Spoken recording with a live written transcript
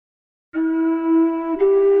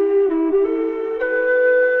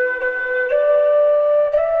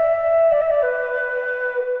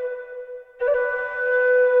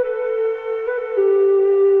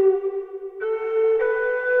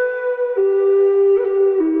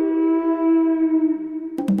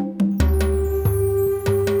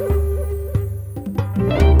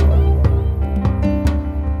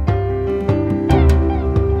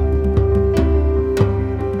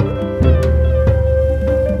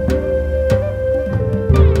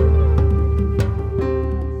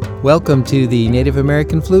Welcome to the Native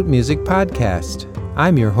American Flute Music Podcast.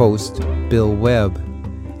 I'm your host, Bill Webb,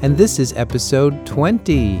 and this is episode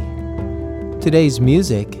 20. Today's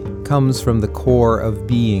music comes from the core of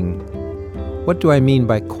being. What do I mean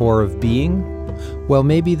by core of being? Well,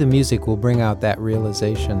 maybe the music will bring out that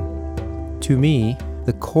realization. To me,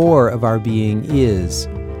 the core of our being is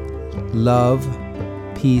love,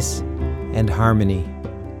 peace, and harmony.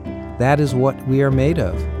 That is what we are made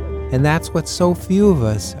of. And that's what so few of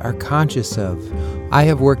us are conscious of. I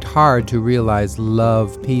have worked hard to realize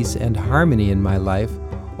love, peace, and harmony in my life,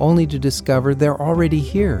 only to discover they're already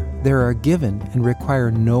here. They're a given and require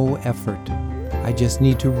no effort. I just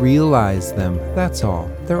need to realize them, that's all.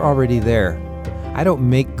 They're already there. I don't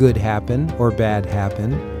make good happen or bad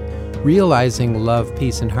happen. Realizing love,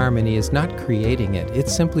 peace, and harmony is not creating it.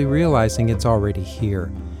 It's simply realizing it's already here.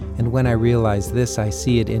 And when I realize this, I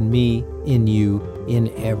see it in me, in you,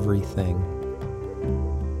 in everything.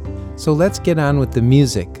 So let's get on with the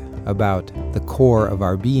music about the core of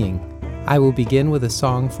our being. I will begin with a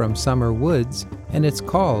song from Summer Woods, and it's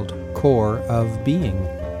called Core of Being.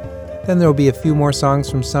 Then there will be a few more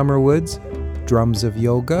songs from Summer Woods, Drums of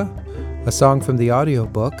Yoga, a song from the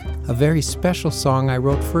audiobook, a very special song I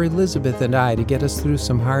wrote for Elizabeth and I to get us through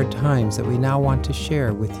some hard times that we now want to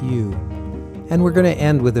share with you. And we're going to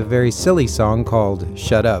end with a very silly song called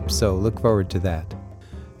Shut Up, so look forward to that.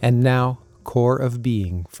 And now, Core of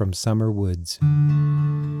Being from Summer Woods.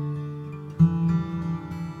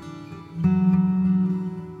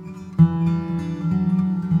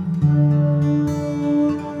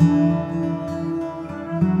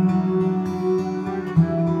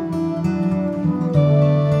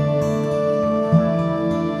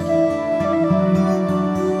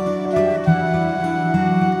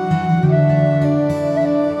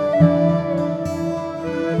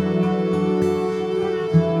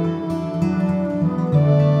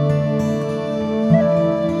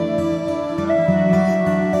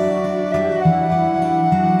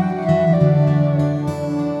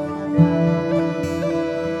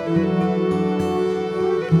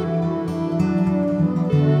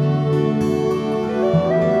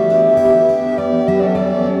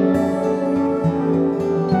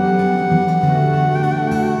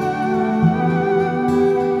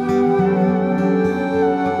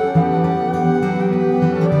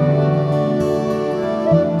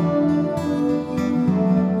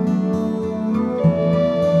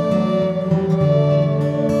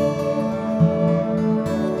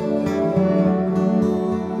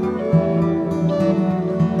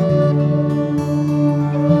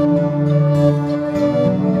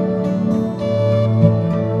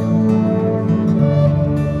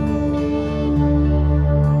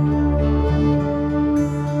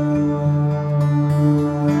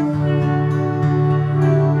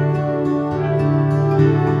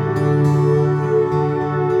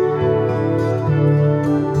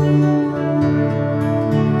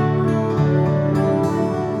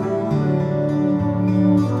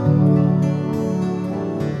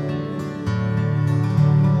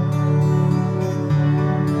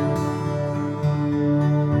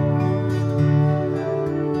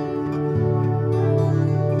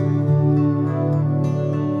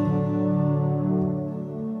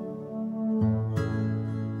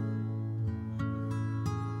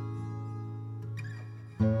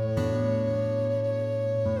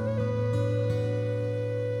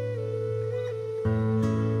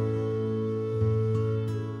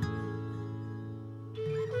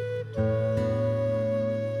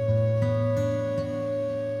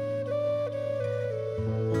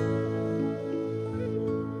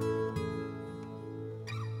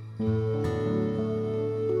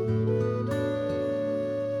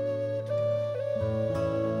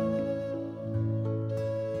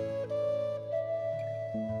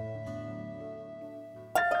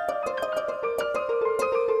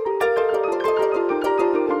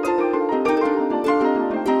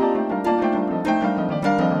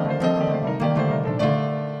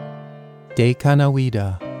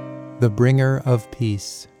 Dekanawida, the bringer of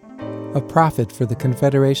peace, a prophet for the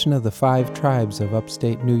Confederation of the 5 tribes of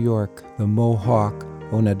upstate New York, the Mohawk,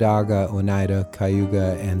 Onondaga, Oneida,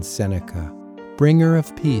 Cayuga, and Seneca. Bringer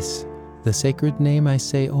of peace, the sacred name I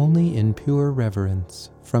say only in pure reverence,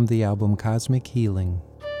 from the album Cosmic Healing.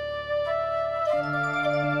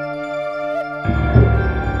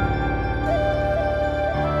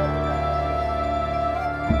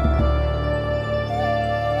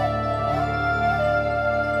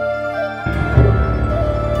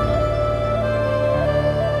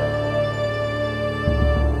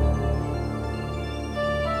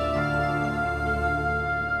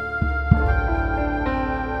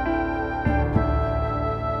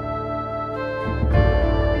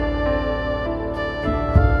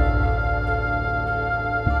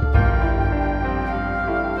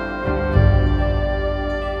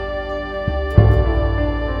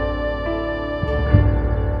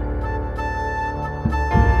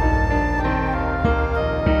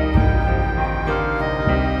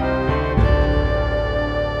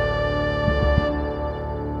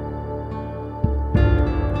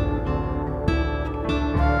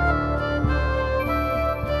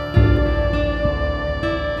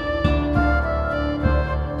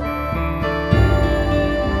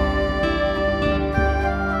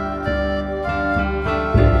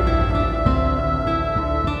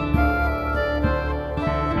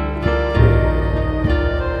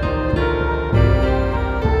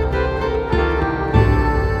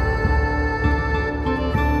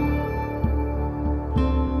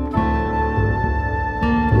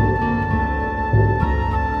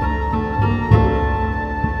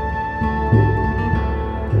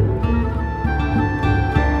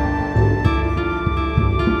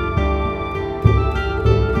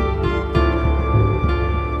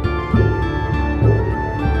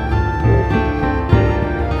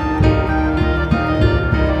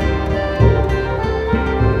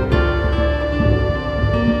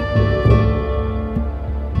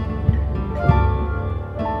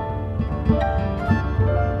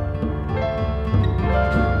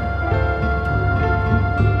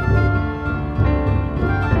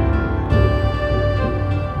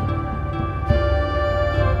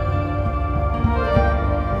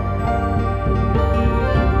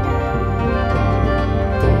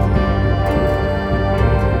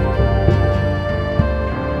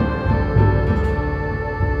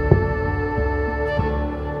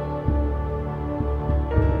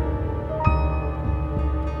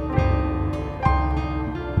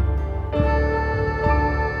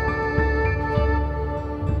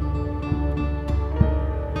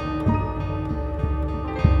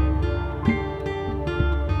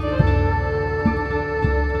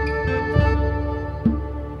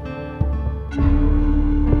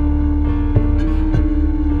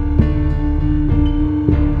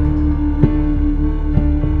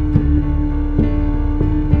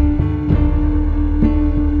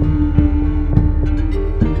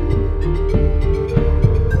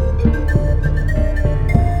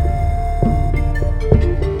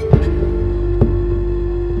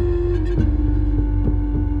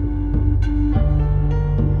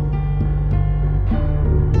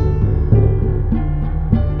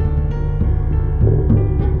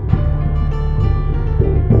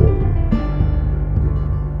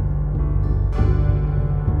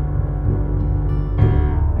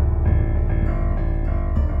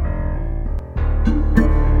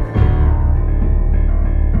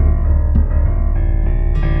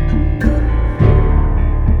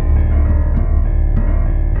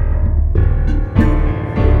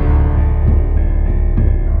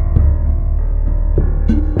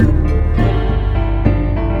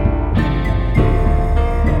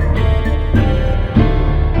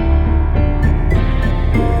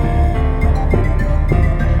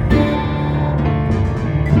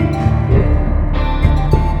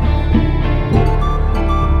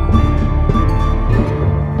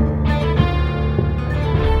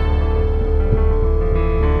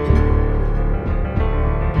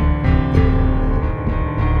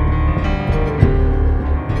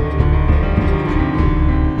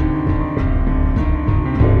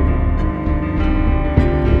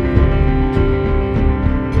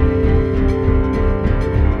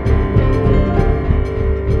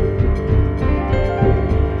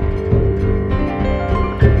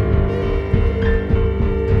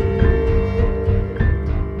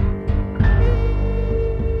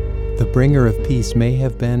 Bringer of Peace may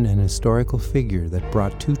have been an historical figure that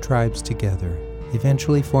brought two tribes together,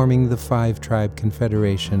 eventually forming the five-tribe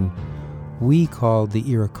confederation we called the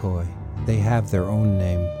Iroquois. They have their own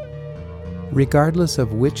name. Regardless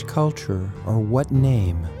of which culture or what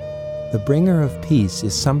name, the Bringer of Peace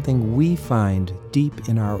is something we find deep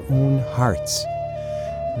in our own hearts.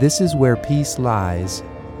 This is where peace lies.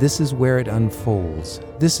 This is where it unfolds.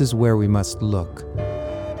 This is where we must look.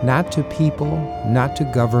 Not to people, not to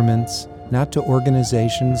governments, not to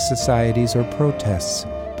organizations, societies, or protests,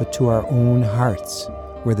 but to our own hearts,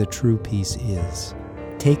 where the true peace is.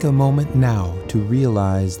 Take a moment now to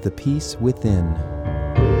realize the peace within.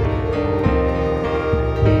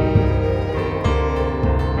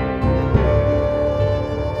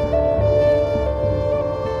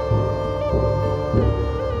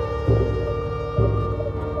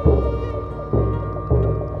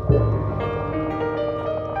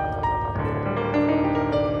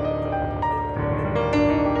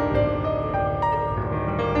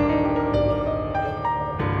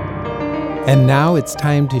 And now it's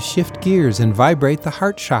time to shift gears and vibrate the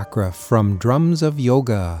heart chakra from Drums of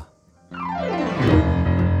Yoga.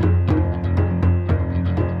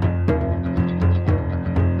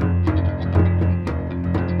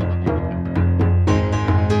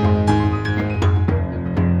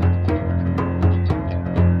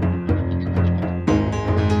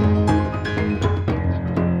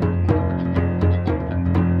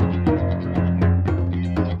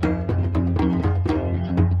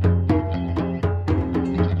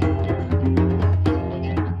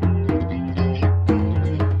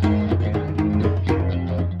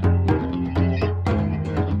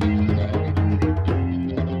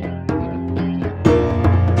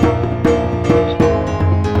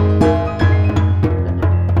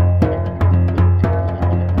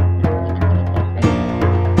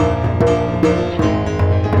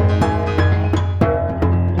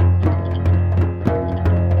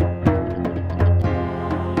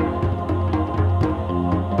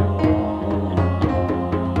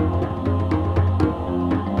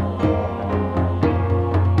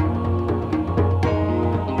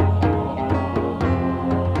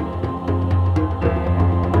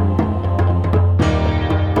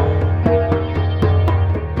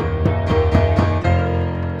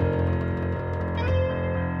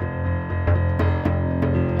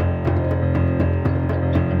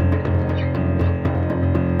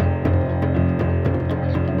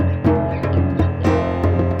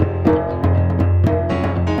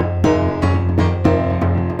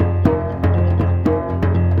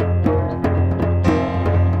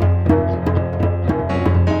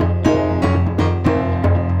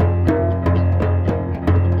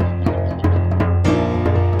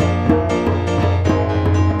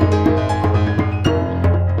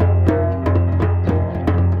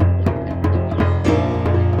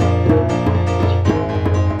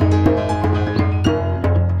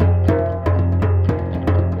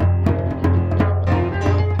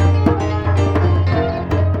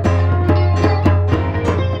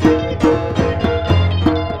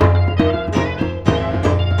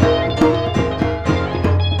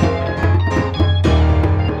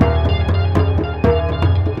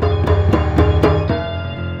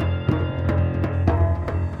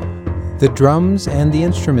 The drums and the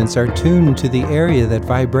instruments are tuned to the area that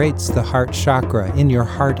vibrates the heart chakra in your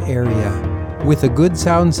heart area. With a good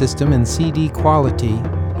sound system and CD quality,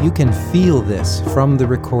 you can feel this from the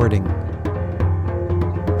recording.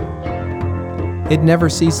 It never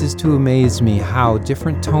ceases to amaze me how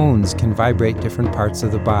different tones can vibrate different parts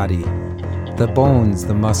of the body. The bones,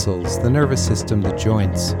 the muscles, the nervous system, the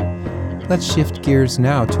joints. Let's shift gears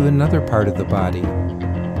now to another part of the body.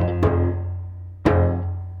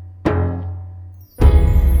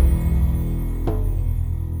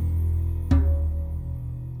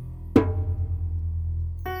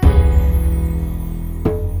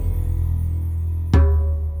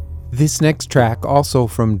 This next track, also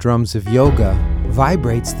from Drums of Yoga,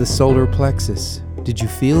 vibrates the solar plexus. Did you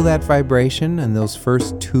feel that vibration and those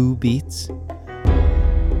first 2 beats?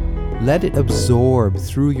 Let it absorb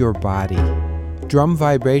through your body. Drum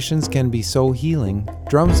vibrations can be so healing.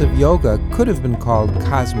 Drums of Yoga could have been called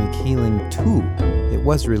Cosmic Healing 2. It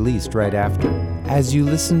was released right after. As you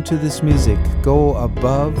listen to this music, go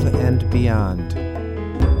above and beyond.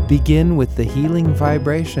 Begin with the healing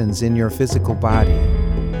vibrations in your physical body.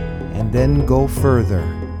 And then go further,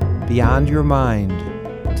 beyond your mind,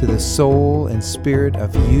 to the soul and spirit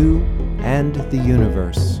of you and the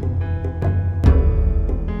universe.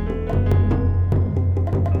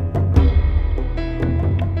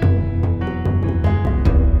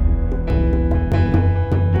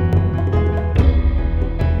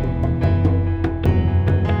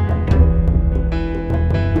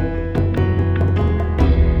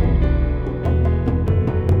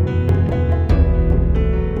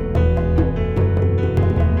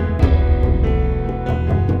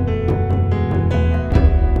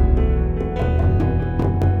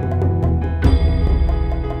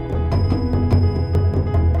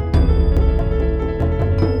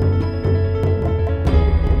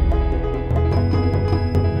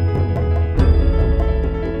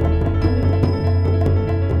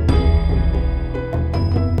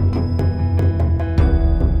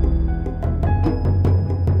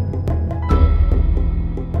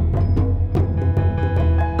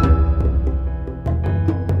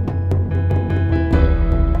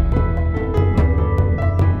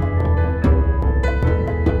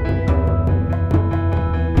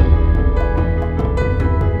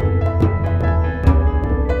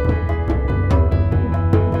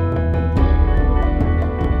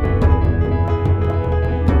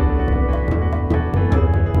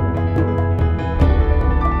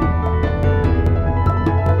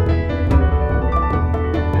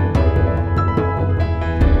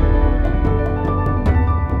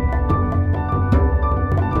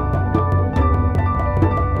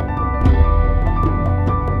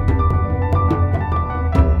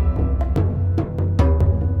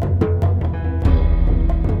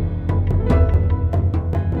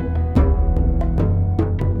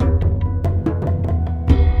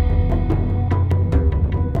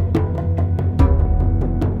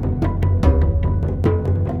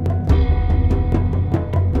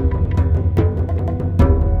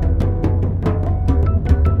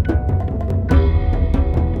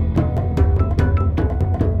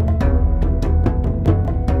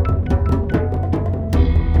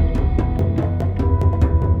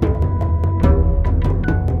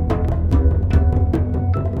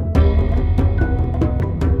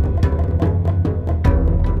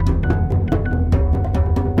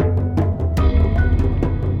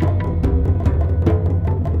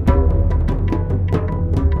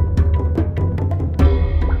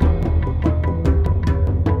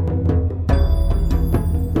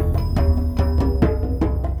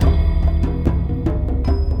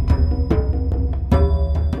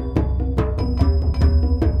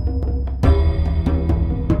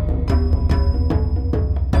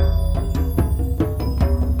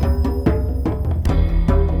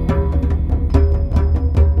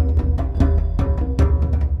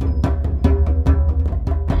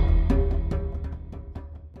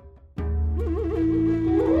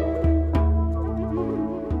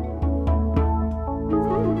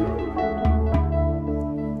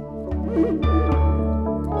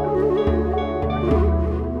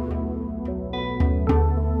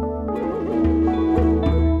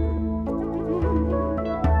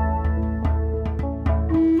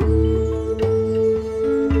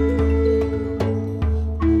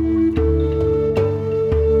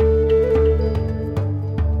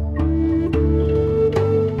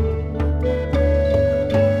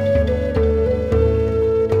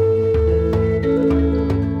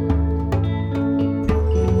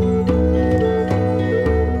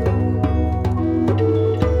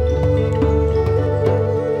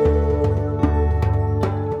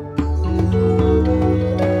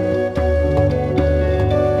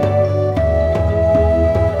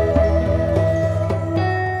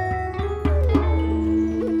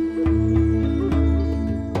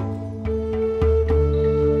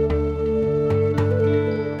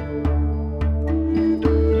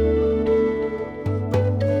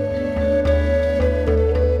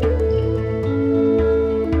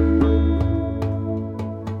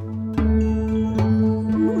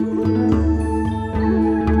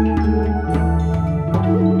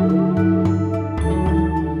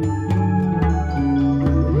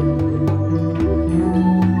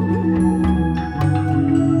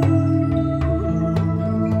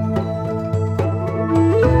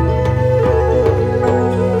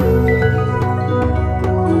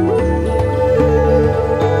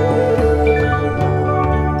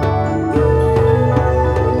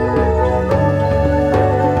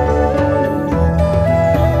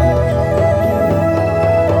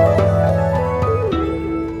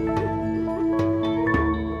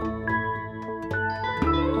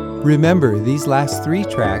 Remember, these last 3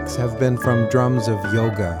 tracks have been from Drums of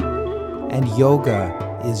Yoga, and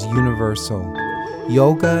yoga is universal.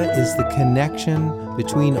 Yoga is the connection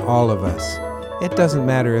between all of us. It doesn't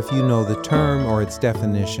matter if you know the term or its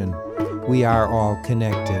definition. We are all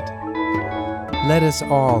connected. Let us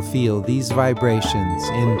all feel these vibrations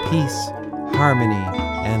in peace, harmony,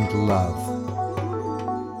 and love.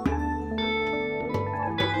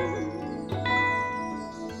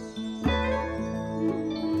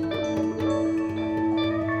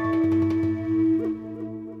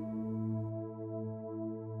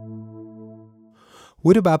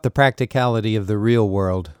 What about the practicality of the real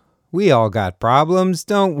world? We all got problems,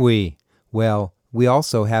 don't we? Well, we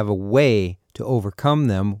also have a way to overcome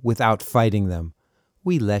them without fighting them.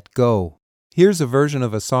 We let go. Here's a version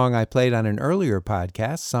of a song I played on an earlier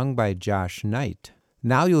podcast sung by Josh Knight.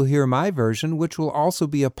 Now you'll hear my version, which will also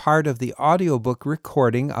be a part of the audiobook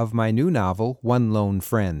recording of my new novel, One Lone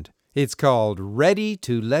Friend. It's called Ready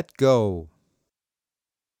to Let Go.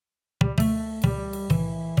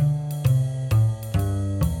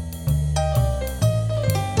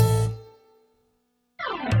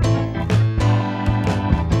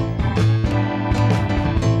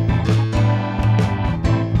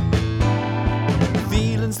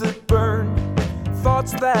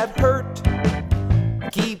 Thoughts that hurt,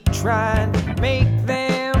 keep trying to make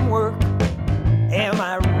them work. Am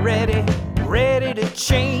I ready to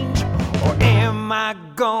change? Or am I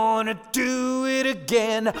gonna do it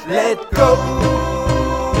again? Let go.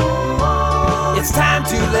 It's time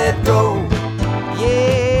to let go.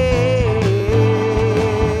 Yeah.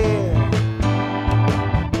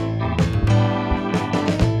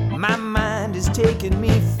 My mind is taking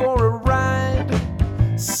me for a ride.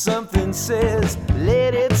 Something says,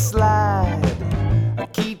 let it slide.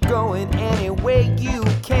 Keep going any way you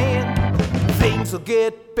can. Things will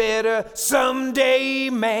get better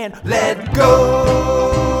someday, man. Let go.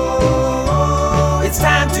 It's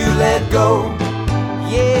time to let go.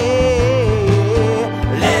 Yeah.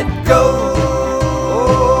 Let go.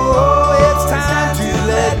 It's time to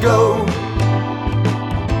let go.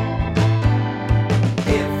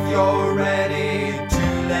 If you're ready to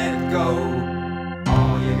let go,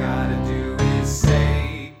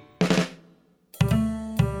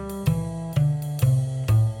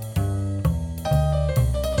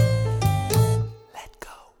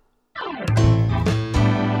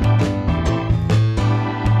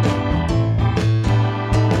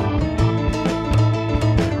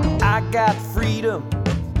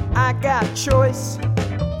 I got choice.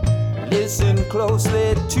 Listen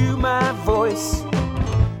closely to my voice.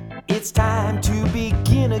 It's time to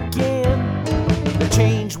begin again. The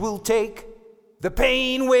change will take, the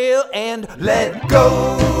pain will end. Let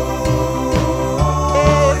go.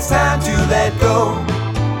 It's time to let go.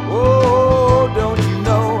 Oh, don't you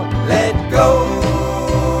know? Let go.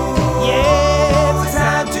 Yeah, it's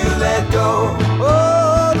time to let go.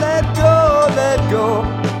 Oh, let go, let go.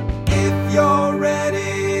 If you're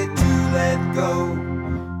ready to let go,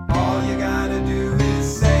 all you gotta do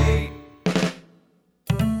is say,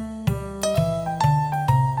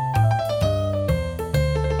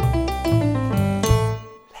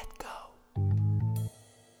 let go.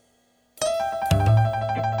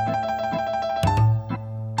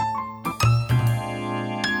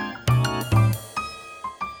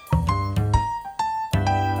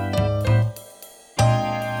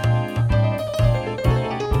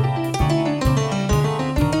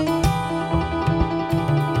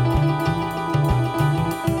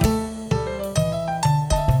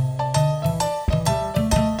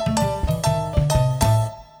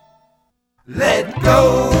 Let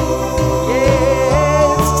go.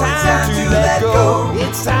 Yeah, it's time to let go.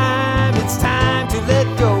 It's time to let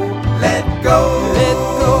go. Let go. Let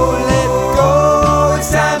go, let go.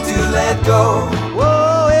 It's time to let go.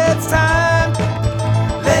 Whoa, it's time.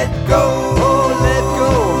 Let go. Oh, let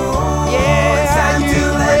go. Yeah, it's time to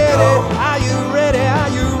let go. Are you ready? Are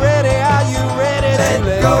you ready? Are you ready to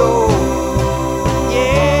let go?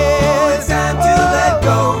 Yeah, it's time to let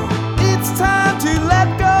go. It's time to let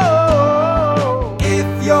go.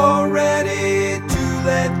 If you're ready to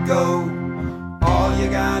let go, all you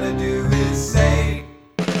gotta do is say,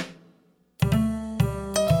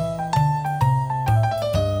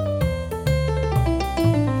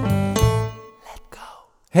 let go.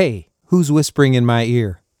 Hey, who's whispering in my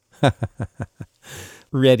ear?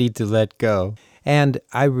 Ready to let go. And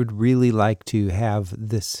I would really like to have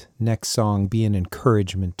this next song be an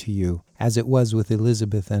encouragement to you, as it was with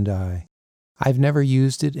Elizabeth and I. I've never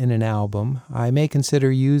used it in an album. I may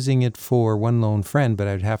consider using it for One Lone Friend, but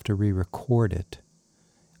I'd have to re-record it.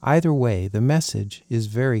 Either way, the message is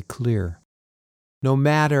very clear. No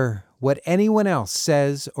matter what anyone else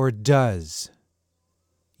says or does,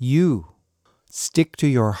 you stick to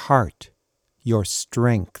your heart, your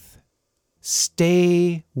strength.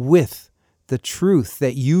 Stay with the truth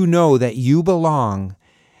that you know that you belong.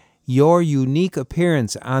 Your unique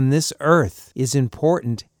appearance on this earth is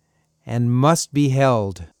important and must be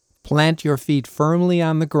held. Plant your feet firmly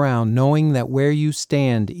on the ground, knowing that where you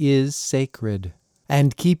stand is sacred.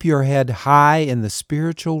 And keep your head high in the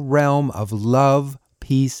spiritual realm of love,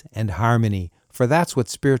 peace, and harmony, for that's what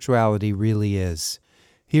spirituality really is.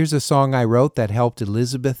 Here's a song I wrote that helped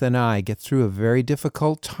Elizabeth and I get through a very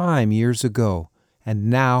difficult time years ago, and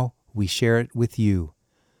now we share it with you.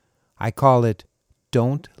 I call it,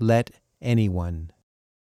 Don't Let Anyone.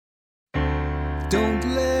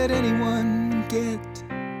 Don't let anyone get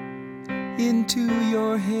into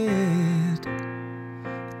your head.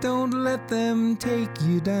 Don't let them take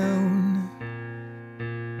you down.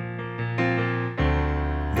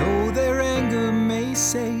 Though their anger may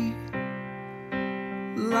say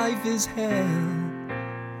life is hell,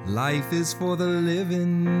 life is for the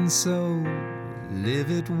living, so live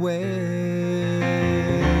it well.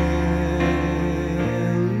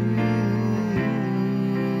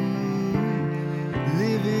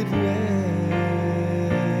 Live it well.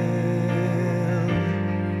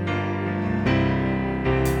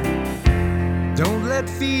 Don't let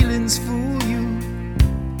feelings fool you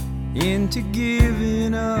into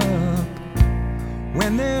giving up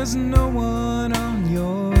when there's no one on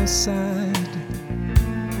your side.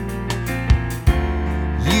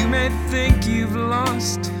 You may think you've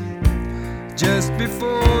lost just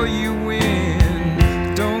before you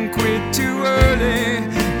win. Don't quit too early,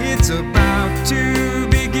 it's about to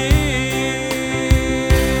begin.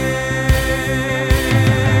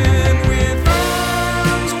 With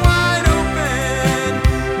arms wide open,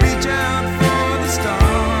 reach out for the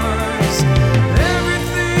stars.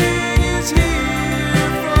 Everything is here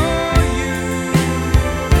for you.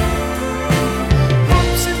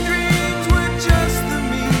 Hopes and dreams were just the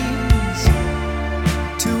means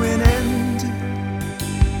to an end.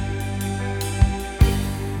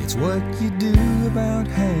 It's what you do about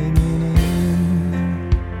hanging in.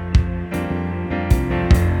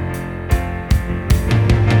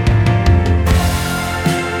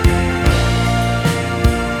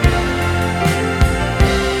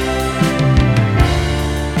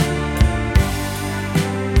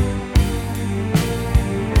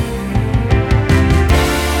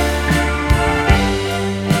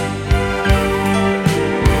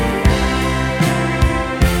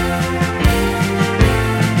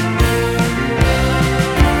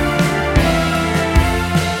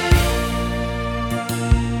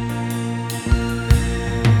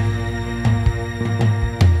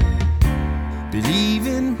 Believe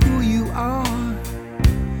in who you are,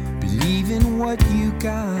 believe in what you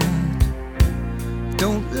got.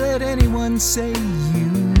 Don't let anyone say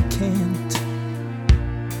you can't.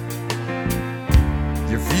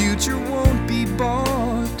 Your future won't be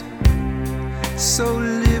bought, so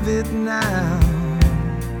live it now.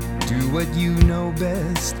 Do what you know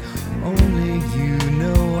best, only you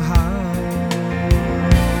know how.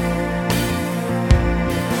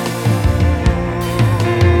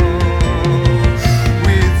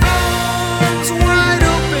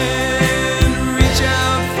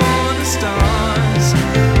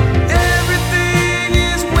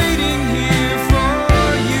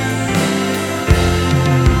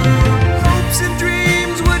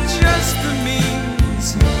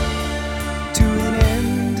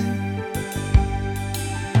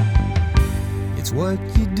 It's what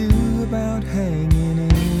you do about hanging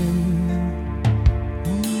in.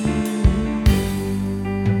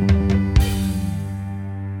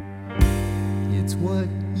 It's what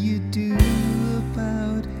you do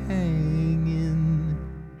about hanging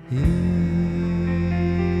in.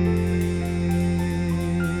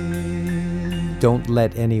 Don't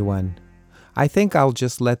let anyone. I think I'll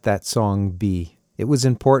just let that song be. It was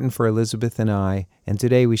important for Elizabeth and I, and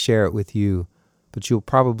today we share it with you. But you'll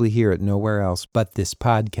probably hear it nowhere else but this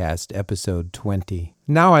podcast, episode 20.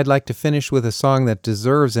 Now I'd like to finish with a song that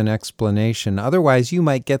deserves an explanation, otherwise you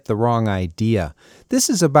might get the wrong idea. This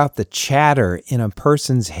is about the chatter in a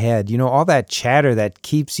person's head. You know, all that chatter that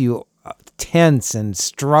keeps you tense and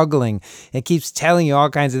struggling. It keeps telling you all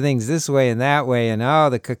kinds of things this way and that way, and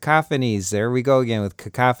the cacophonies. There we go again with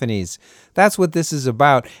cacophonies. That's what this is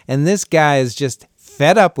about, and this guy is just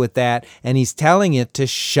fed up with that, and he's telling it to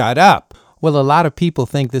shut up. Well, a lot of people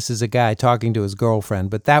think this is a guy talking to his girlfriend,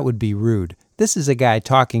 but that would be rude. This is a guy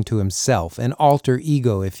talking to himself, an alter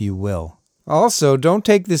ego, if you will. Also, don't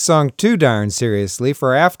take this song too darn seriously,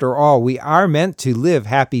 for after all, we are meant to live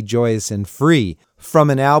happy, joyous, and free. from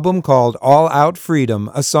an album called All Out Freedom,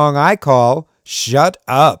 a song I call Shut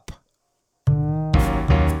Up.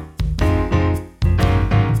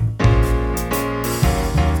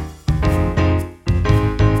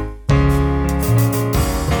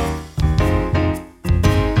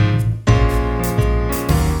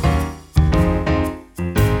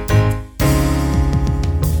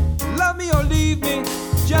 Love me or leave me,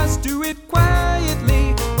 just do it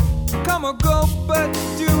quietly. Come or go, but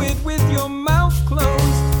do it with your mouth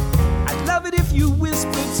closed. I'd love it if you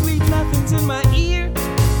whispered sweet nothings in my ear.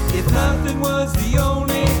 If nothing was the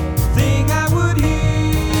only thing I would hear.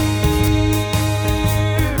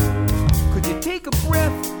 Could you take a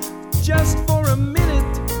breath just for a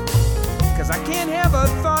minute? 'Cause I can't have a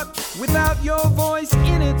thought without your voice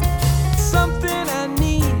in it. Something I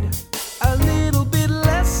need a little bit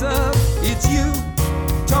less of. It's you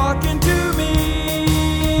talking to me.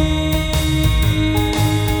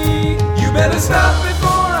 You better stop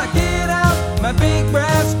before I get out my big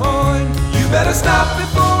brass horn. You better stop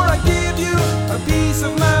before I give you a piece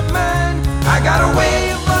of my mind. I got a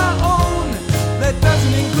way of my own that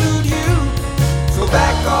doesn't include you. So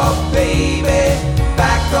back off, baby.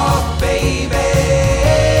 Back off, baby.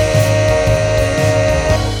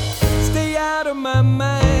 Stay out of my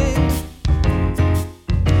mind.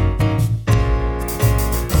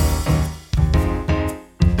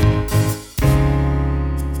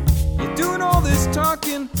 You're doing all this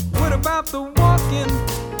talking, what about the walking?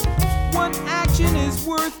 One action is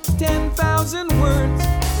worth 10,000 words.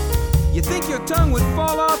 You think your tongue would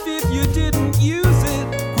fall off if you didn't use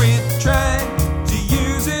it? Quit trying to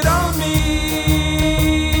use it on me.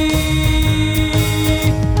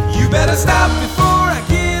 You better stop before I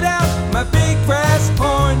get out my big brass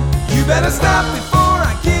horn. You better stop before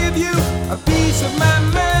I give you a piece of my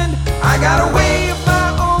mind. I got a way of my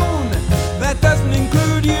own that doesn't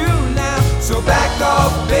include you now. So back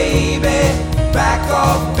off, baby. Back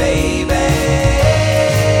off, baby.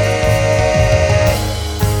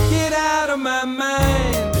 Get out of my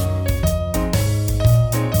mind.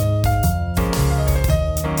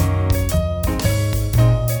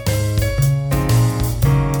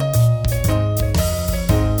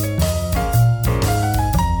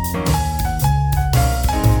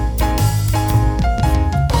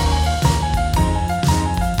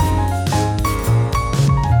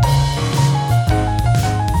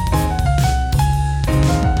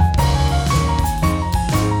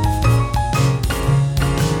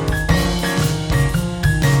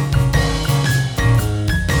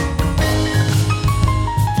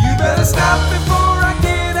 Stop before I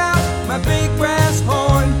get out my big brass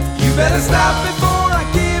horn. You better stop before I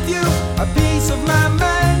give you a piece of my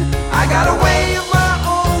mind. I got a way of my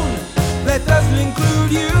own that doesn't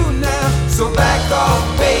include you now. So back off,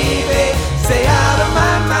 baby. Stay out of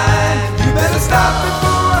my mind. You better stop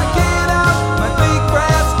before I get out my big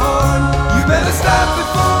brass horn. You better stop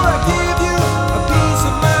before I give you a piece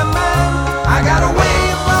of my mind. I got a way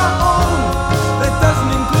of my own that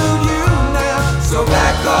doesn't include you now. So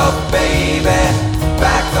back off, baby.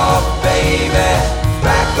 Back off, baby.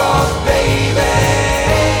 Back off, baby.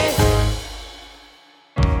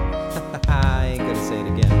 I ain't gonna say it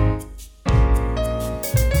again.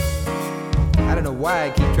 I don't know why I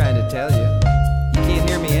keep trying to tell you. You can't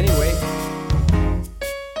hear me anyway.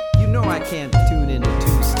 You know I can't tune into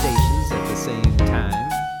two stations at the same time.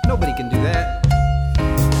 Nobody can do that.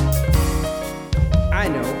 I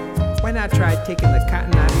know. Why not try taking the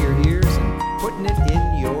cotton out of your ears and putting it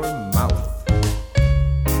in your mouth?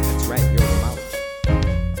 That's right, your mouth.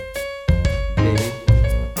 Baby,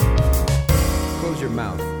 close your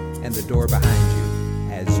mouth and the door behind you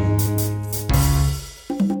as you leave.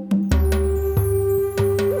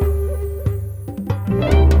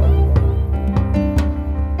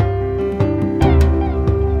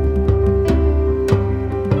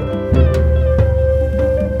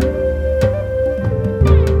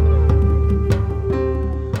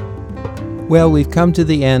 Well, we've come to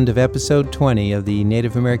the end of episode 20 of the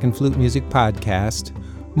Native American Flute Music Podcast,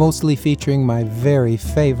 mostly featuring my very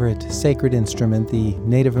favorite sacred instrument, the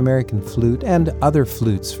Native American flute, and other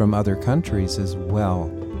flutes from other countries as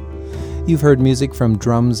well. You've heard music from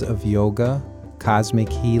Drums of Yoga,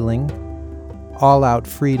 Cosmic Healing, All Out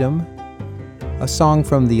Freedom, a song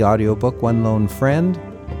from the audiobook One Lone Friend,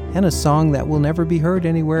 and a song that will never be heard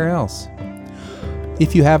anywhere else.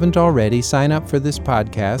 If you haven't already, sign up for this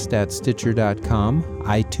podcast at Stitcher.com,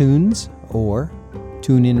 iTunes, or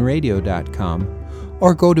TuneInRadio.com,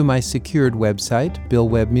 or go to my secured website,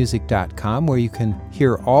 BillWebbMusic.com, where you can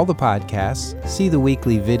hear all the podcasts, see the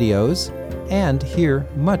weekly videos, and hear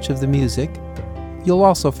much of the music You'll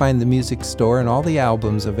also find the music store and all the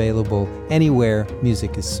albums available anywhere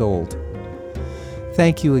music is sold.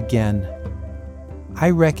 Thank you again.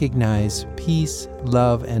 I recognize peace,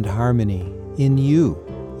 love, and harmony in you.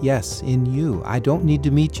 Yes, in you. I don't need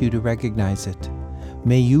to meet you to recognize it.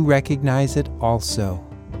 May you recognize it also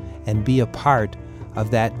and be a part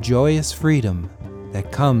of that joyous freedom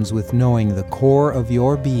that comes with knowing the core of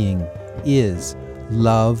your being is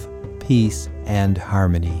love, peace, and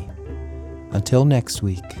harmony. Until next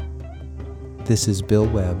week, this is Bill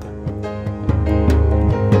Webb.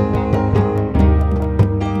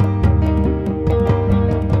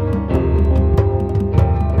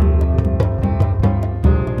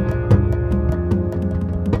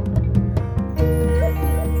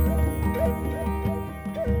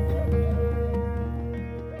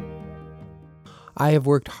 I have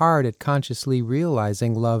worked hard at consciously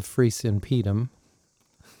realizing love, freedom, and Petum.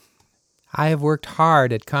 I have worked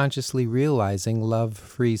hard at consciously realizing love,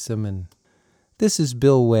 freedom, and... This is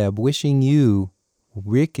Bill Webb wishing you,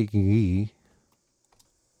 Ricky,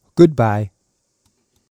 goodbye.